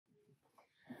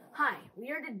Hi, we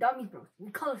are the Domibros.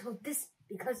 We call ourselves this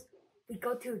because we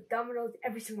go to Domino's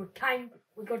every single time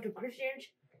we go to Christian's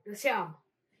Museum.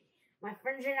 My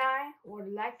friends and I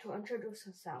would like to introduce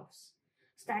ourselves,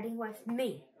 starting with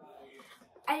me.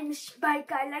 I'm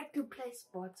Spike. I like to play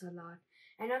sports a lot,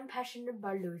 and I'm passionate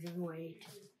about losing weight.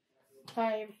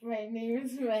 Hi, my name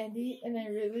is Randy, and I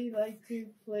really like to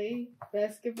play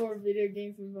basketball or video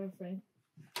games with my friends.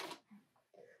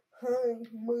 Hi,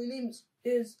 my name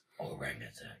is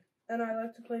Orangutan, and I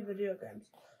like to play video games.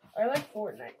 I like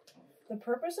Fortnite. The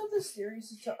purpose of this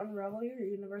series is to unravel your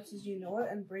universe as you know it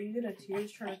and bring you to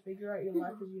tears trying to figure out your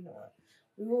life as you know it.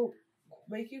 We will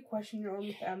make you question your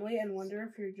own family and wonder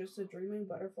if you're just a dreaming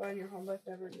butterfly and your home life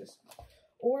never existed.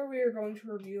 Or we are going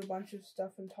to review a bunch of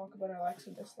stuff and talk about our likes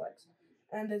and dislikes.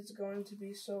 And it's going to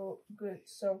be so good.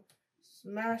 So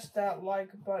smash that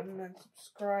like button and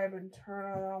subscribe and turn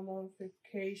on all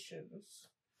notifications.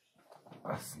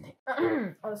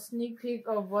 A sneak peek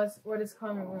of what is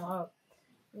coming up.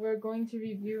 We're going to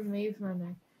review Maze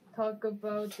Runner, talk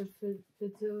about the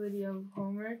fertility of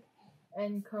homework,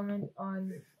 and comment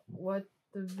on what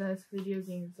the best video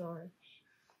games are.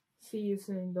 See you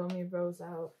soon, Domibros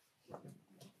out.